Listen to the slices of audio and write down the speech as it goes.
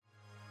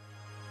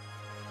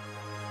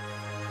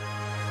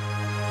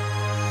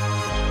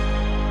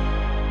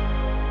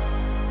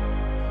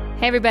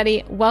Hey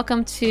everybody,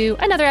 welcome to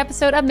another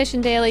episode of Mission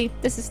Daily.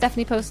 This is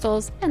Stephanie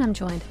Postles, and I'm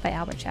joined by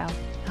Albert Chow.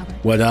 Albert,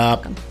 what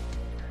up? Welcome.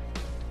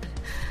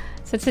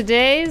 So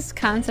today's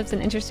concept's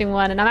an interesting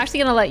one, and I'm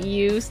actually going to let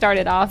you start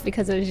it off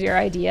because it was your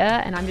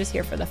idea, and I'm just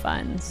here for the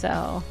fun.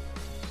 So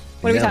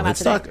what are we talking about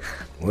today?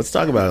 Let's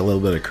talk about a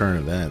little bit of current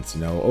events.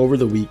 You know, over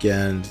the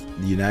weekend,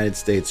 the United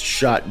States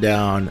shot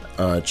down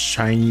a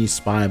Chinese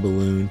spy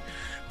balloon,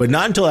 but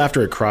not until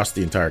after it crossed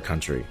the entire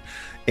country.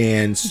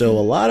 And so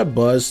a lot of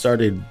buzz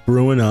started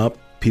brewing up,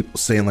 people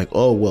saying like,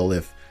 oh, well,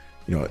 if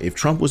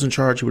Trump was in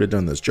charge, he would have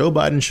done this. Joe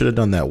Biden should have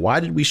done that. Why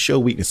did we show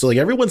weakness? So like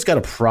everyone's got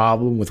a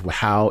problem with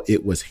how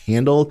it was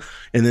handled.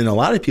 And then a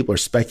lot of people are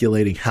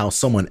speculating how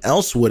someone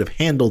else would have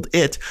handled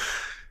it.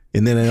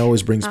 And then it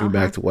always brings me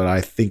back to what I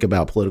think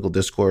about political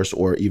discourse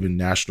or even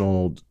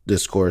national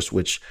discourse,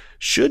 which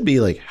should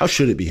be like, how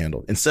should it be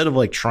handled? Instead of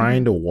like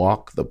trying to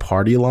walk the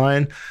party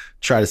line,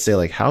 try to say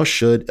like, how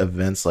should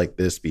events like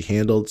this be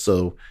handled?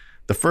 So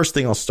the first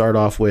thing I'll start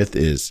off with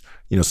is,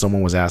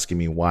 someone was asking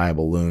me why a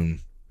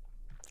balloon.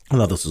 I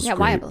thought this was great.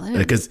 Why a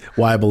balloon?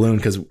 Why a balloon?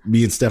 Because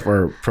me and Steph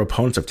are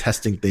proponents of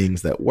testing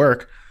things that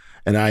work.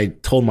 And I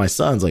told my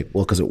sons like,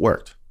 well, because it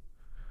worked.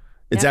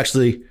 It's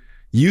actually,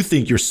 you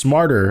think you're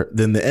smarter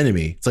than the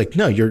enemy. It's like,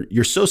 no,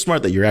 you're so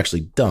smart that you're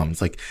actually dumb.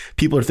 It's like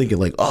people are thinking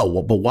like, oh,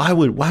 well, but why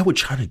would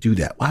China do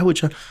that? Why would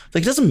China?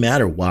 Like, it doesn't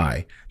matter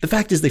why. The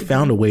fact is they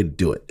found a way to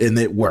do it and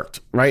it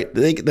worked, right?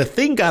 The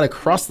thing got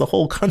across the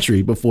whole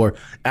country before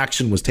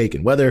action was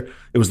taken. Whether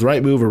it was the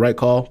right move or right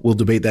call, we'll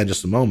debate that in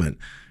just a moment.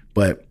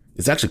 But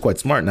it's actually quite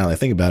smart now that I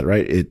think about it,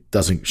 right? It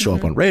doesn't show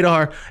up on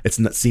radar. It's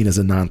not seen as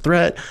a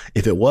non-threat.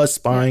 If it was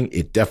spying,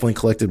 it definitely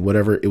collected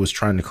whatever it was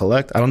trying to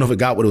collect. I don't know if it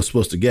got what it was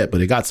supposed to get,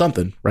 but it got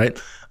something, right?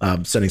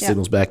 Sending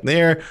signals back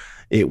there.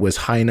 It was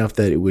high enough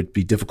that it would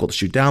be difficult to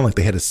shoot down. Like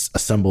they had to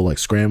assemble like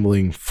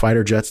scrambling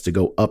fighter jets to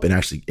go up and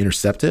actually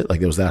intercept it.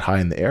 Like it was that high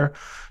in the air.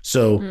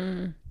 So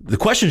the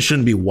question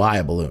shouldn't be why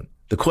a balloon.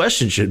 The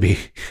question should be,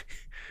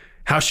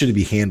 how should it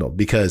be handled?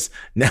 Because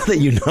now that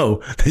you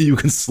know that you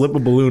can slip a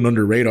balloon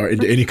under radar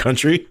into any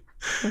country,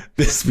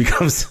 this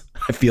becomes,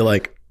 I feel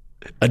like,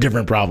 a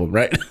different problem,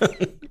 right?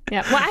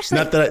 Yeah. Well, actually,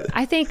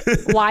 I think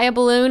why a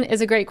balloon is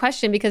a great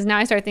question because now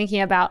I start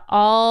thinking about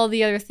all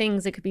the other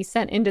things that could be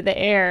sent into the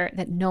air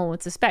that no one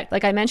would suspect.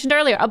 Like I mentioned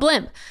earlier, a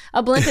blimp.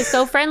 A blimp is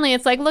so friendly.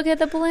 It's like, look at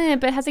the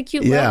blimp. It has a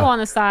cute logo on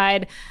the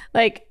side.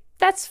 Like,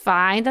 that's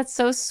fine. That's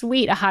so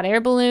sweet. A hot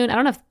air balloon. I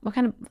don't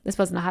know this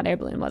wasn't a hot air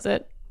balloon, was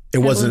it? It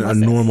wasn't a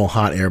normal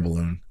hot air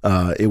balloon.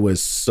 It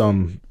was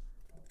something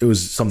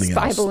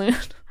Spy else. Balloon.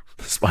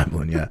 Spy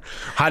balloon, yeah.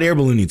 Hot air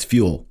balloon needs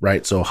fuel,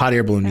 right? So hot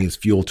air balloon needs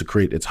fuel to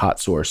create its hot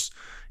source.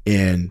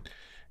 And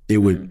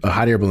a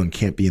hot air balloon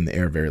can't be in the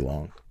air very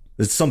long.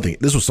 This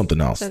was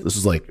something else. This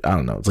was like, I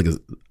don't know. It's like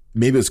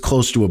maybe it's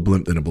close to a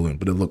blimp than a balloon,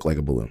 but it looked like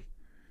a balloon.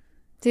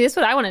 See, this is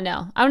what I want to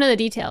know. I want to know the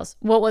details.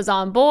 What was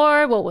on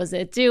board? What was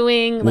it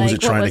doing? What was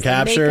it trying to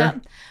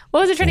capture?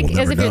 What was it trying to?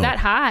 Because if you're that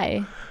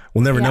high,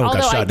 we'll never know. It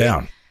got shot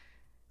down.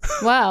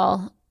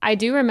 Well, I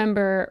do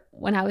remember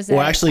when I was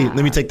Well, actually, let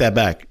me take that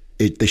back.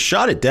 They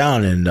shot it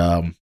down,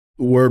 and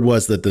word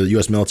was that the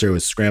U.S. military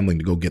was scrambling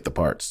to go get the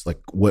parts. Like,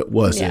 what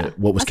was it?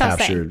 What was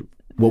captured?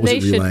 What was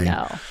it relaying?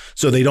 Know.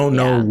 So they don't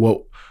know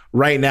what.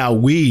 Right now,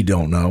 we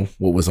don't know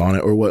what was on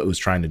it or what it was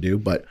trying to do,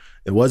 but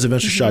it was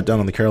eventually shot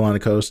down on the Carolina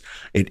coast.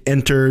 It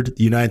entered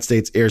the United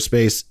States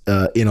airspace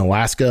in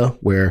Alaska,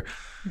 where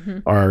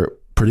our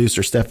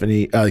producer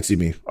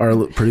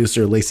our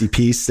producer Lacey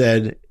Peace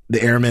said.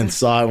 The airmen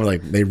saw it and were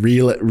like, they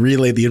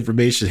relayed the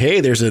information.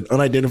 Hey, there's an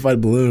unidentified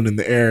balloon in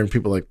the air. And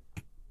people are like,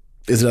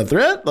 is it a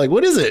threat? Like,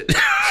 what is it?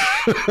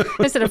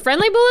 Is it a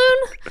friendly balloon?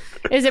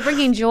 Is it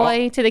bringing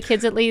joy to the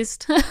kids at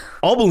least?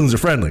 All balloons are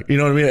friendly. You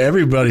know what I mean?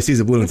 Everybody sees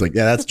a balloon. It's like,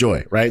 yeah, that's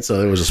joy, right? So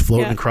it was just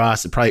floating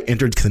across. It probably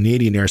entered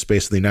Canadian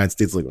airspace in the United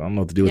States. Like, I don't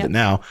know what to do with it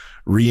now.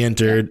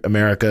 Re-entered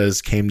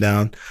Americas, came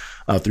down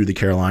through the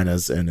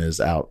Carolinas and is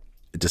out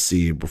to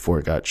sea before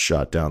it got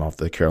shot down off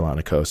the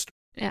Carolina coast.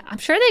 Yeah, I'm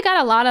sure they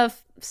got a lot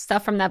of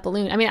stuff from that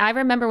balloon. I mean, I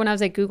remember when I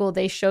was at Google,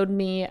 they showed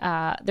me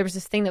there was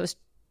this thing that was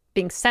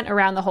being sent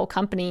around the whole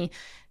company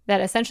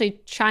that essentially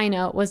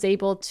China was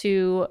able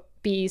to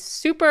be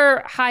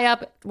super high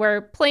up where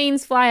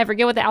planes fly. I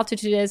forget what the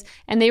altitude is.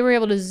 And they were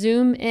able to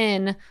zoom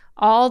in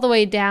all the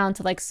way down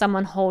to like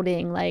someone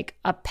holding like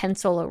a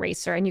pencil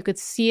eraser. And you could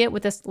see it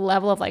with this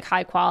level of like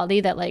high quality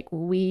that like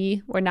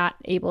we were not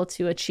able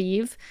to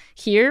achieve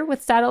here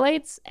with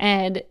satellites.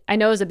 And I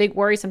know it was a big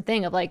worrisome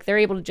thing of like, they're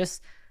able to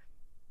just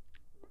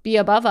be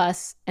above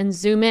us and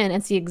zoom in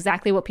and see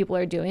exactly what people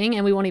are doing.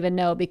 And we won't even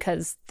know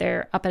because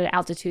they're up at an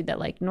altitude that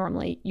like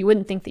normally you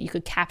wouldn't think that you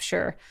could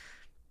capture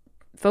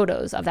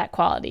photos of that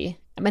quality.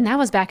 I mean, that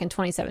was back in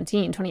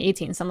 2017,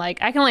 2018. So I'm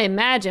like, I can only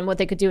imagine what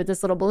they could do with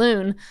this little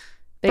balloon.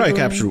 Probably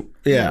capture,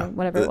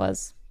 whatever it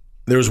was.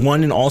 There was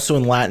one also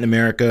in Latin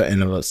America,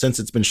 and since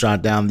it's been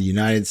shot down,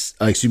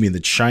 the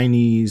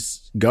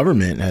Chinese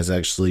government has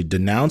actually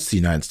denounced the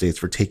United States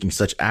for taking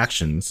such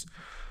actions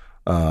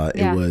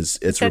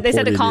It's they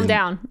said to calm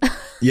down.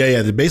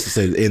 Yeah. They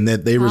basically said, and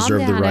that they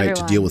reserve the right everyone.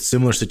 to deal with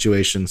similar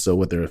situations. So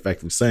what they're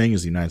effectively saying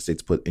is the United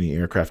States put any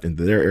aircraft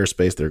into their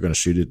airspace, they're going to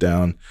shoot it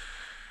down.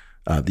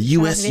 The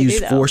U.S.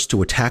 used force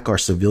to attack our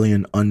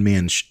civilian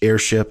unmanned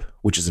airship,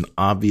 which is an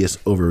obvious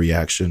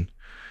overreaction.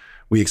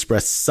 We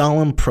expressed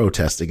solemn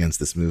protest against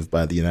this move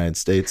by the United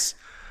States.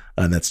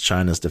 And that's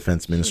China's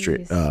defense ministry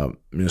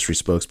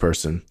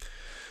spokesperson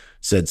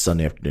said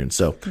Sunday afternoon.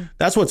 So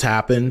that's what's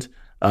happened.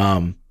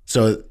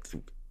 So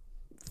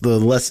the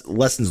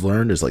lessons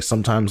learned is like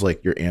sometimes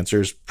like your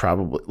answers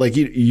probably like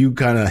you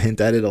kind of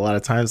hint at it a lot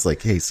of times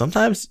like, hey,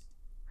 sometimes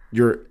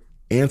your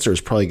answer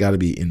is probably got to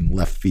be in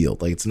left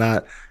field. Like it's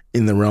not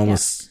in the realm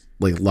of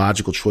like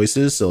logical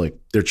choices. So like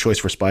their choice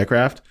for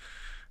spycraft,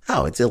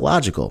 it's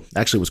illogical.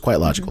 Actually, it was quite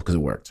logical because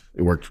it worked.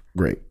 It worked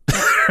great.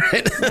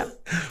 Right? Yep.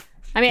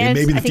 I mean,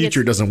 maybe in the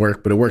future it doesn't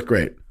work, but it worked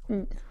great.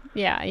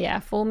 Yeah.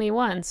 Fool me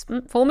once,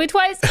 fool me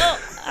twice.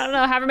 I don't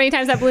know however many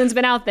times that balloon's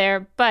been out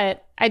there,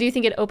 but I do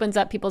think it opens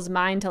up people's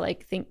mind to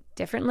like think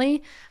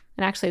differently.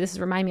 And actually, this is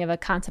reminding me of a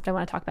concept I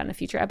want to talk about in a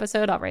future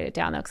episode. I'll write it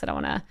down though, because I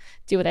don't want to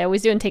do what I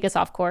always do and take us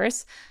off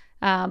course.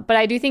 But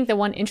I do think the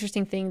one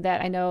interesting thing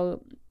that I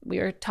know we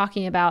were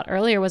talking about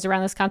earlier was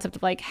around this concept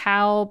of like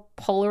how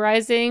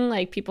polarizing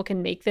like people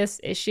can make this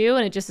issue.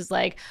 And it just is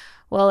like,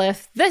 well,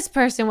 if this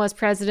person was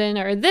president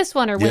or this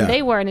one or when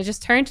they were, and it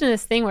just turned into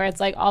this thing where it's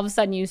like all of a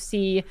sudden you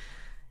see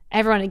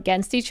everyone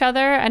against each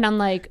other. And I'm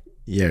like,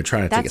 trying to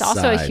take a side. That's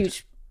also a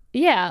huge,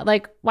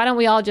 like, why don't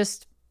we all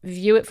just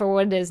view it for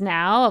what it is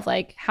now of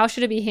like, how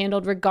should it be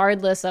handled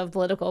regardless of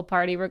political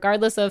party,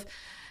 regardless of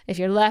if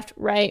you're left,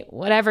 right,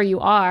 whatever you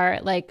are,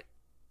 like,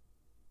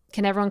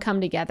 can everyone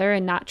come together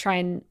and not try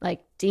and like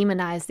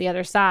demonize the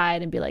other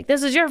side and be like,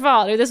 this is your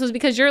fault or this was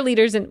because your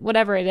leaders and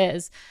whatever it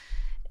is.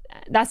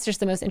 That's just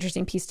the most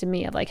interesting piece to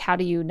me of like, how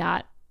do you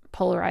not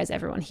polarize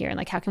everyone here? And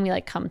like, how can we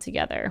like come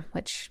together?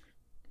 Which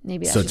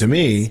maybe that's so to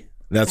me,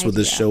 that's what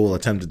this show will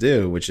attempt to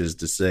do, which is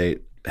to say,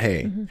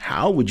 hey,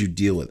 how would you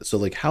deal with it? So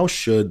like, how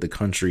should the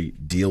country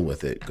deal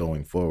with it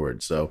going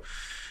forward? So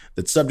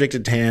the subject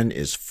at hand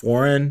is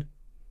foreign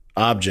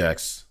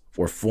objects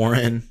or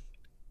foreign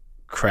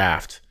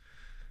craft.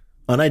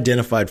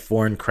 Unidentified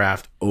foreign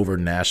craft over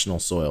national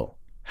soil.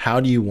 How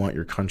do you want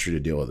your country to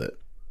deal with it?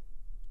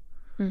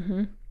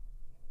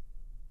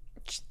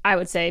 I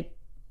would say,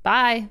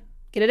 bye.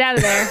 Get it out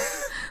of there.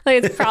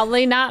 Like it's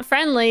probably not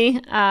friendly.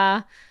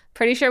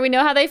 Pretty sure we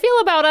know how they feel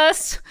about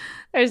us.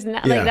 There's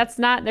not there's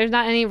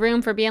not any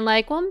room for being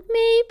like, well,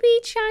 maybe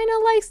China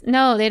likes.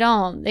 No, they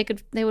don't.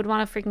 They would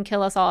want to freaking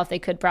kill us all if they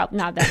could. Probably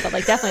not that, but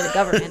like definitely the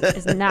government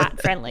is not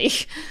friendly.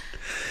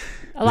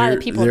 A lot of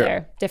the people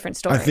there, different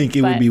story. I think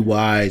it would be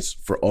wise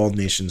for all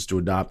nations to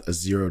adopt a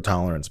zero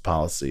tolerance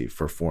policy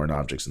for foreign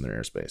objects in their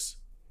airspace,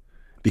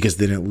 because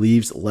then it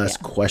leaves less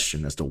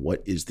question as to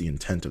what is the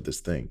intent of this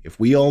thing. If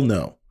we all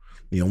know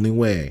the only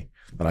way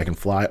that I can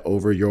fly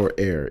over your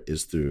air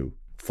is through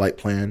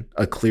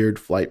a cleared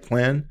flight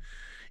plan,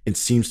 it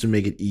seems to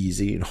make it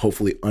easy and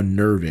hopefully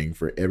unnerving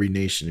for every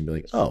nation to be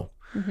like, oh,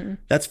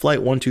 that's flight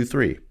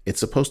 123. It's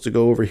supposed to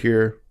go over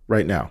here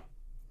right now.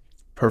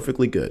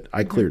 Perfectly good.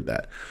 I cleared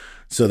that.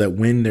 So that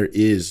when there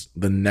is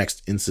the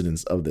next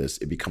incidence of this,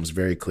 it becomes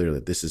very clear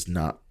that this is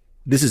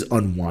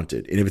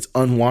unwanted. And if it's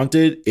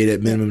unwanted, it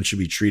at minimum should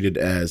be treated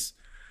as,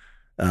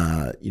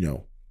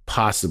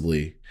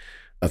 possibly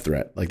a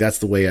threat. Like that's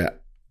the way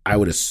I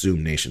would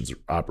assume nations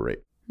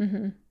operate.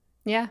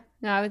 Yeah,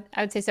 no,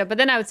 I would say so. But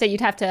then I would say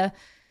you'd have to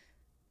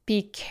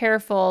be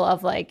careful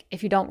of like,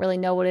 if you don't really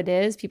know what it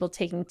is, people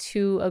taking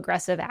too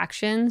aggressive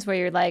actions where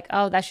you're like,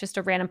 oh, that's just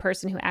a random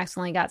person who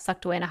accidentally got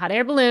sucked away in a hot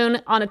air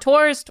balloon on a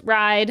tourist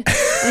ride.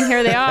 And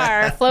here they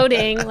are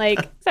floating. Like,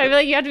 so I feel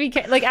like you have to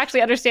be like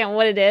actually understand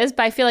what it is.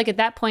 But I feel like at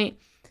that point,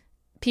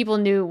 people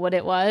knew what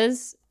it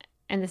was.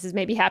 And this has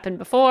maybe happened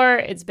before.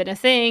 It's been a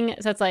thing.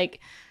 So it's like,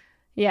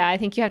 yeah, I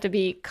think you have to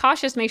be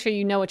cautious, make sure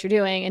you know what you're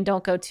doing and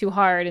don't go too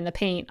hard in the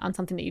paint on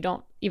something that you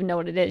don't even know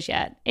what it is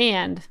yet.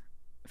 And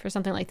for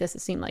something like this,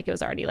 it seemed like it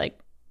was already like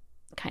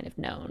kind of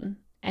known.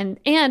 And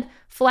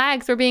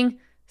flags were being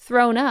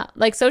thrown up.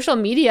 Like social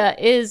media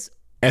is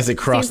as it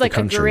crossed the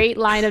country. A great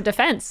line of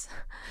defense.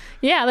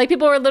 Yeah, like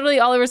people were literally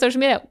all over social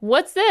media.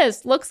 What's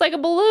this? Looks like a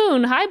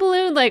balloon. Hi,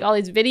 balloon. Like all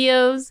these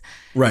videos.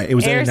 Right. It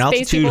was at an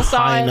altitude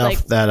high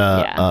enough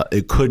that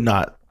it could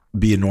not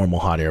be a normal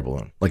hot air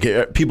balloon.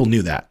 Like people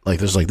knew that. Like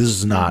there's like, this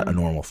is not a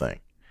normal thing.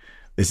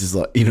 This is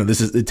like,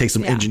 it takes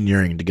some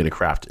engineering to get a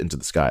craft into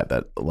the sky at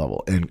that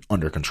level and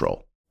under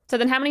control. So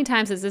then how many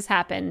times has this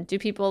happened? Do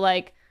people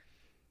like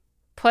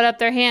put up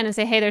their hand and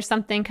say, hey, there's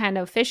something kind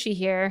of fishy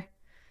here?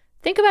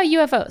 Think about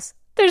UFOs.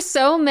 There's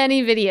so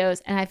many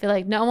videos, and I feel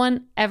like no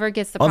one ever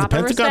gets the proper the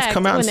Pentagon's respect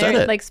come out when and said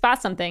they it. Like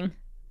spot something.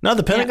 No,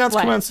 the Pentagon's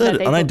come out and said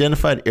it.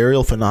 Unidentified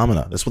aerial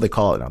phenomena. That's what they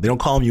call it now. They don't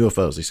call them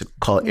UFOs. They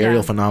call it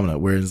aerial phenomena,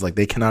 whereas like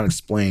they cannot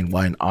explain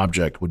why an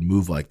object would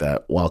move like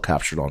that while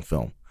captured on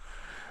film.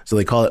 So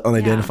they call it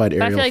unidentified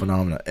aerial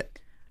phenomena.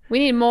 We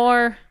need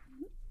more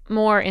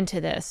more into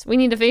this. We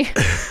need to figure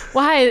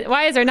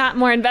why is there not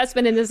more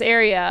investment in this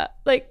area?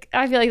 Like,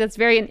 I feel like that's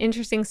very an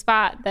interesting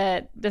spot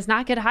that does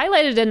not get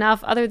highlighted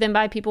enough other than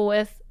by people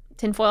with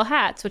tinfoil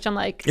hats, which I'm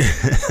like,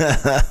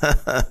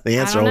 the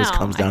answer always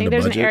comes down to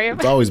budget.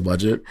 It's always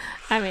budget.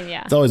 I mean,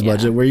 yeah. It's always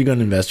budget. Where are you going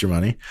to invest your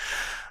money?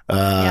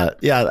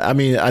 Yeah. I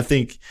mean, I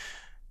think,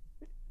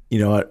 we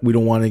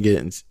don't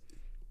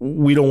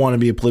want to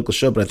be a political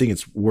show, but I think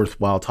it's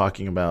worthwhile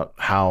talking about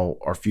how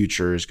our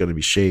future is going to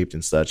be shaped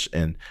and such.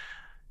 And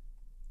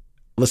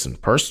listen,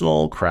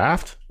 personal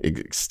craft,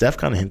 Steph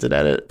kind of hinted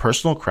at it,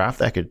 personal craft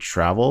that could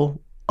travel,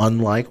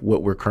 unlike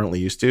what we're currently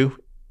used to,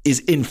 is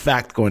in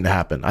fact going to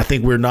happen. I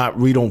think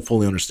we don't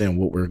fully understand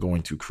what we're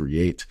going to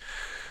create.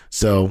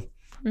 So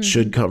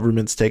should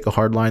governments take a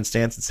hardline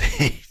stance and say,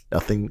 hey,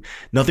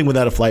 nothing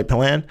without a flight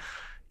plan?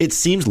 It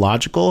seems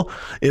logical.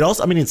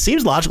 It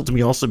seems logical to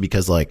me also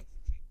because, like,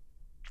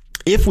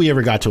 if we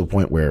ever got to a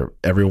point where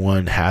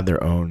everyone had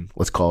their own,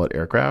 let's call it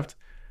aircraft.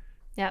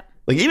 Yep.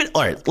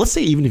 Like, let's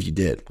say even if you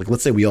did, like,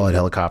 let's say we all had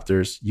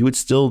helicopters, you would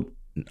still,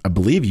 I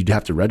believe you'd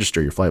have to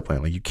register your flight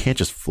plan. Like, you can't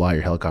just fly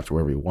your helicopter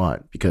wherever you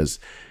want because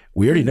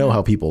we already know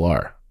how people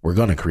are. We're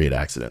going to create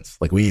accidents.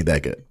 Like, we ain't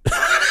that good.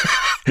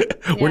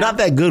 We're not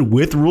that good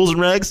with rules and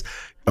regs.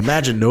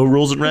 Imagine no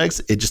rules and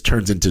regs. It just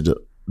turns into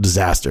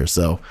disaster.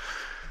 So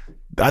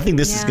I think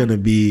this is going to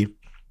be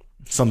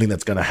something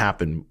that's going to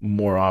happen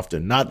more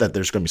often. Not that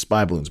there's going to be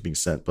spy balloons being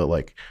sent, but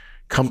like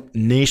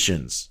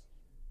nations,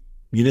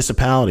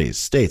 municipalities,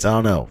 states, I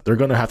don't know. They're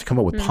going to have to come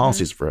up with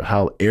policies for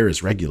how air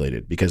is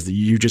regulated because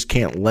you just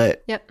can't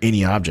let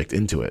any object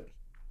into it.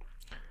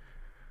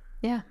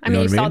 Yeah. I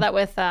mean, you saw that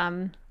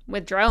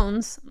with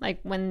drones, like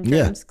when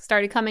drones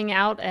started coming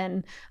out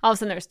and all of a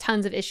sudden there's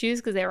tons of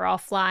issues because they were all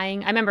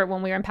flying. I remember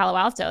when we were in Palo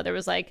Alto, there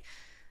was like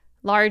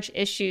large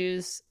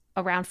issues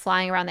around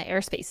flying around the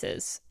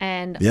airspaces.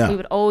 And we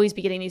would always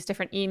be getting these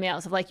different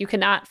emails of like, you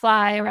cannot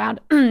fly around.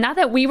 Not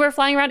that we were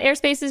flying around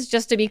airspaces,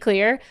 just to be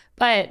clear,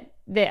 but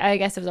I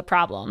guess it was a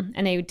problem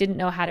and they didn't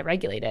know how to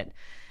regulate it.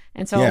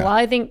 And so while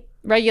I think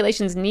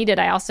regulation's needed,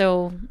 I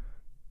also,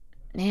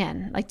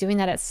 like doing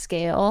that at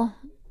scale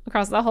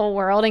across the whole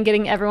world and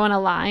getting everyone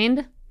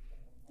aligned,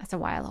 that's a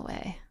while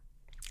away.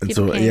 And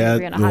people so, can't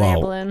agree on a hot air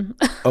balloon.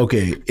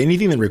 Okay,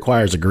 anything that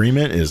requires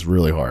agreement is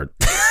really hard.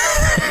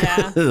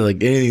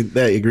 Like anything,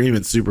 that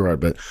agreement's super hard.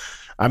 But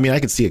I mean, I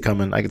could see it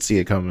coming.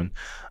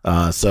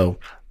 So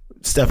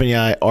Stephanie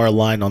and I are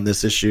aligned on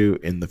this issue.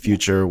 In the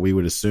future, we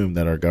would assume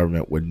that our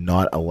government would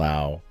not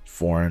allow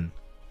foreign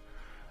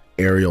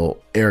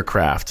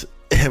aircraft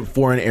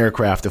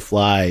to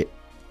fly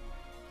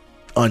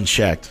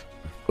unchecked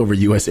over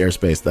U.S.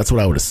 airspace. That's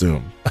what I would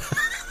assume.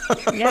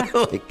 Yeah.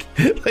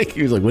 like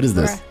he was like, what is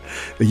this?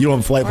 You don't have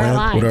a flight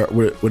plan?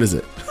 What is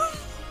it?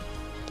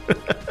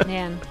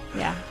 Man,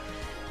 yeah.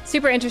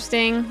 Super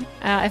interesting.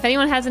 If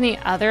anyone has any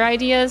other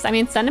ideas, I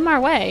mean, send them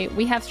our way.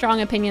 We have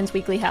Strong Opinions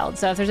weekly held.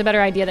 So if there's a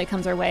better idea that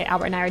comes our way,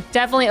 Albert and I are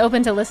definitely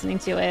open to listening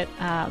to it.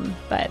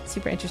 But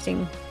super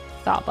interesting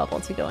thought bubble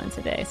to go in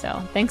today. So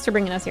thanks for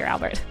bringing us here,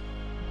 Albert.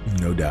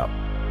 No doubt.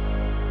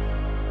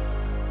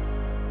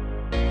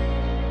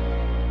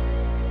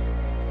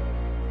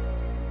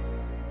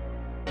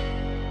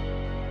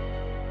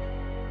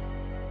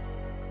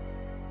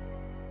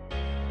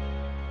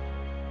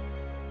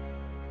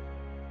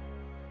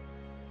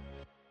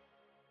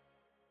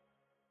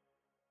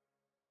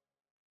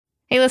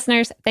 Hey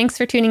listeners, thanks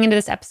for tuning into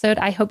this episode.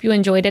 I hope you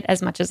enjoyed it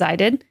as much as I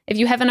did. If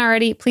you haven't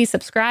already, please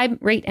subscribe,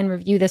 rate, and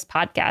review this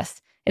podcast.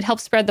 It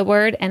helps spread the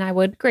word, and I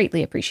would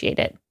greatly appreciate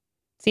it.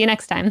 See you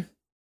next time.